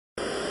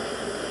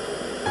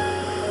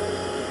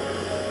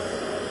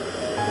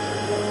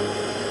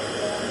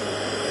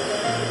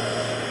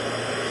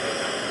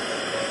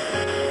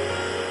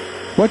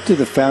What do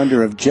the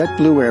founder of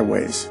JetBlue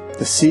Airways,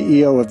 the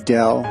CEO of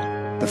Dell,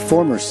 the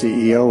former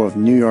CEO of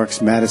New York's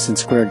Madison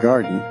Square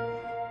Garden,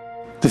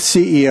 the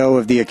CEO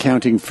of the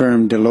accounting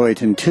firm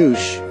Deloitte &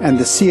 Touche, and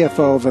the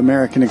CFO of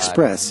American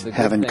Express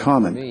have in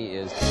common?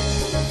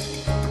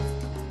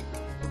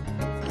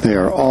 They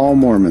are all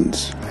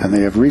Mormons, and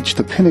they have reached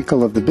the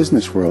pinnacle of the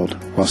business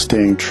world while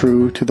staying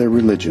true to their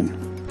religion.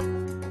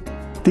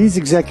 These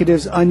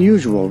executives'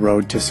 unusual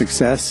road to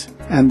success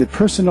and the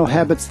personal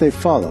habits they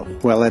follow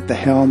while at the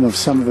helm of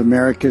some of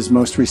America's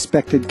most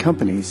respected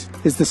companies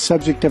is the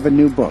subject of a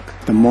new book,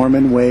 The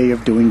Mormon Way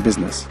of Doing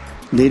Business,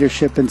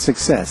 Leadership and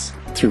Success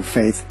Through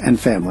Faith and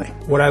Family.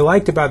 What I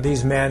liked about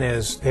these men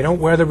is they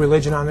don't wear the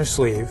religion on their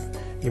sleeve.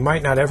 You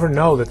might not ever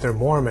know that they're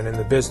Mormon in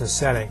the business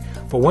setting,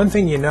 but one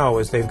thing you know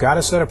is they've got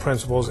a set of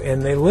principles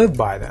and they live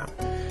by them.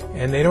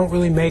 And they don't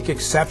really make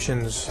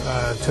exceptions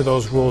to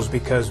those rules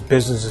because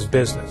business is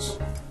business.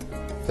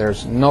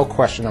 There's no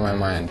question in my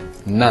mind,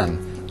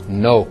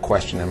 no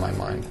question in my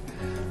mind.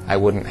 I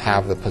wouldn't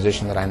have the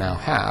position that I now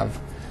have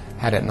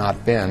had it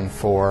not been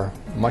for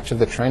much of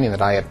the training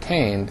that I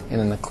obtained in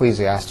an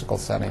ecclesiastical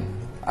setting.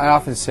 I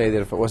often say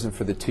that if it wasn't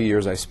for the 2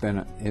 years I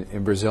spent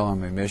in Brazil on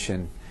my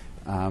mission,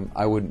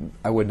 I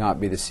would not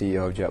be the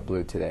CEO of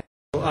JetBlue today.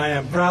 I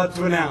am proud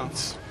to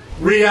announce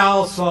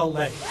Real Salt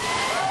Lake.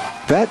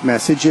 That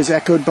message is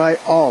echoed by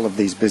all of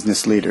these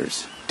business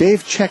leaders.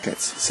 Dave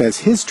Checketts says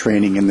his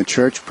training in the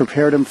church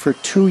prepared him for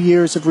 2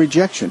 years of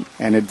rejection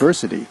and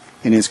adversity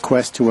in his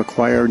quest to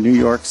acquire New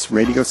York's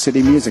Radio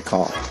City Music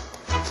Hall.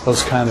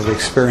 Those kind of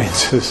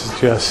experiences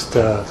just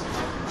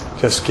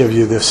give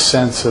you this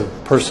sense of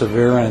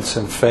perseverance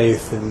and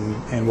faith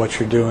in what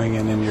you're doing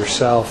and in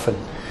yourself.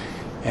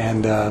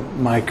 And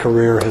my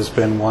career has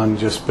been one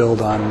just built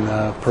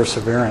on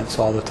perseverance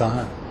all the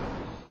time.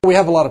 We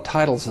have a lot of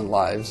titles in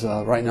lives.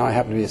 Right now I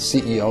happen to be a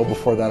CEO.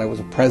 Before that I was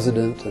a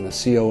president and a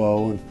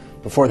COO, and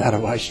before that a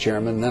vice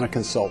chairman, and then a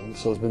consultant.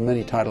 So there's been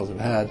many titles I've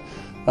had.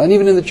 And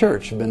even in the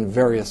church have been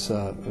various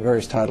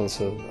titles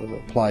have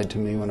applied to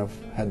me when I've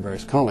had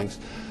various callings.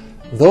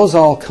 Those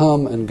all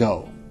come and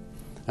go,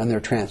 and they're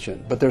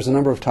transient. But there's a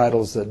number of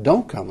titles that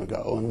don't come and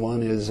go, and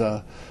one is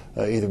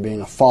either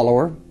being a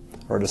follower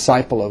or a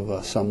disciple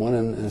of someone,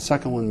 and the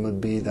second one would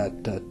be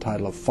that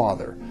title of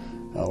father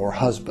or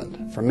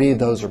husband. For me,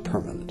 those are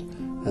permanent,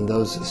 and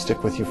those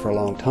stick with you for a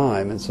long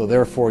time, and so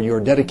therefore your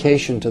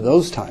dedication to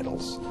those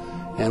titles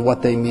and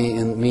what they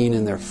mean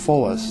in their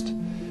fullest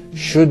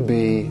should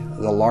be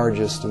the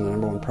largest and the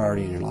number one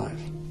priority in your life.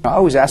 I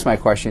always ask my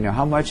question,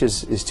 how much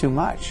is too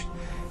much?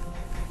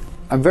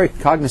 I'm very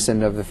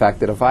cognizant of the fact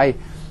that if I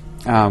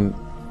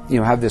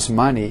have this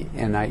money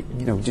and I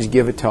just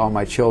give it to all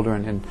my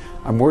children, and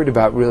I'm worried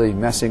about really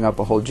messing up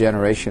a whole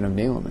generation of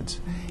Neelamans.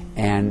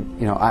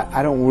 And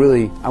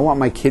I want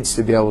my kids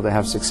to be able to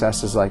have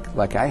successes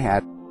like I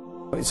had.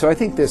 So I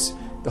think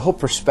the whole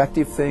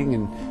perspective thing,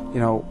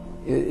 and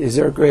is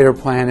there a greater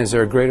plan? Is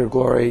there a greater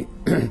glory?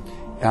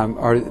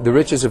 Are the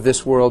riches of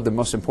this world the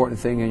most important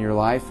thing in your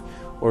life,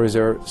 or is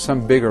there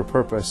some bigger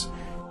purpose?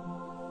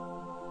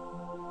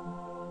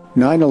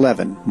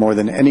 9/11, more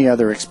than any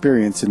other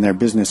experience in their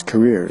business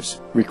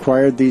careers,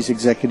 required these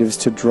executives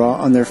to draw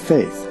on their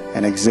faith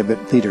and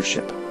exhibit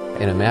leadership.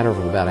 In a matter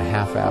of about a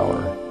half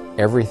hour,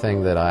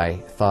 everything that I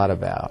thought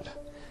about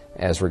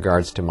as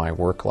regards to my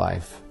work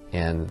life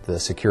and the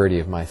security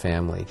of my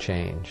family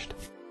changed.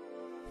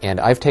 And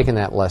I've taken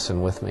that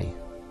lesson with me,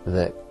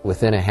 that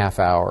within a half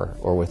hour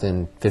or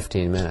within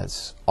 15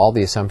 minutes, all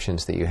the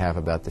assumptions that you have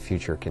about the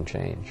future can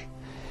change.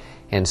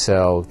 And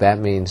so that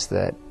means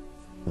that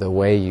the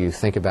way you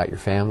think about your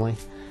family,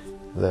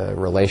 the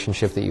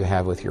relationship that you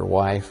have with your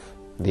wife,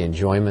 the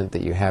enjoyment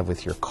that you have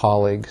with your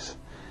colleagues,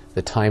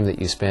 the time that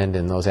you spend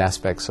in those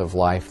aspects of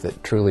life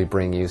that truly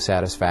bring you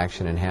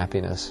satisfaction and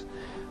happiness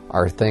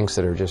are things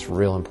that are just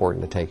real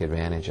important to take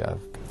advantage of.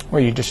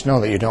 Well, you just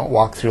know that you don't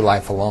walk through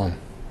life alone.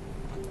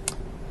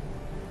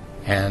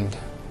 And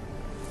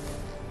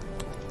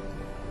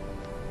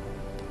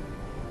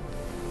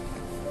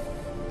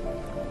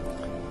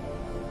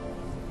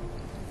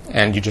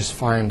you just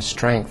find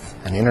strength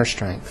and inner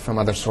strength from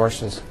other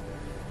sources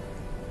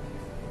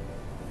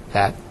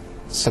that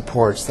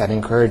supports, that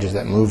encourages,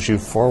 that moves you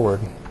forward,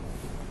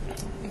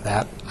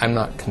 that I'm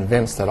not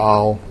convinced that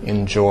I'll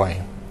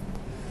enjoy.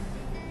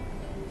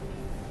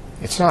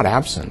 It's not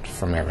absent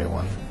from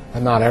everyone,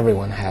 but not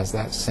everyone has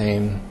that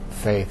same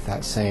faith,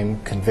 that same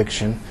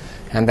conviction,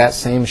 and that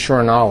same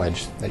sure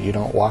knowledge that you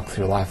don't walk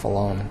through life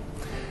alone,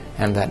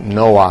 and that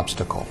no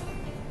obstacle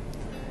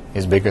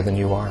is bigger than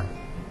you are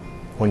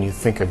when you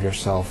think of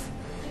yourself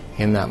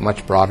in that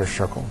much broader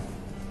circle.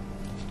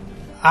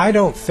 I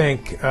don't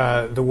think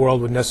the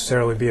world would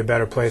necessarily be a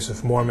better place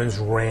if Mormons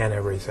ran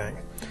everything.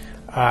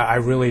 I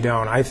really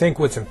don't. I think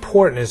what's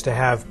important is to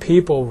have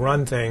people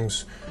run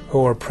things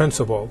who are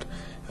principled,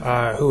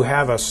 who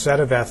have a set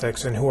of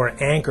ethics and who are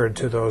anchored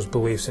to those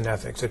beliefs and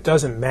ethics. It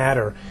doesn't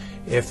matter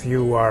if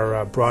you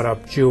are brought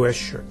up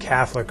Jewish or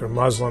Catholic or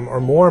Muslim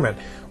or Mormon.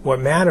 What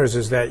matters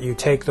is that you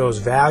take those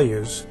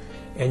values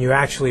and you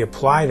actually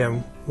apply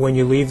them when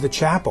you leave the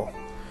chapel.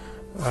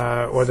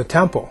 or the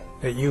temple,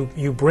 that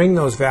you bring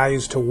those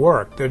values to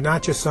work. They're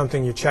not just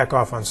something you check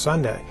off on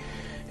Sunday.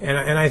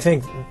 And I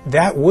think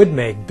that would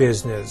make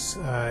business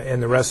in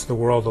the rest of the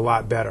world a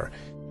lot better.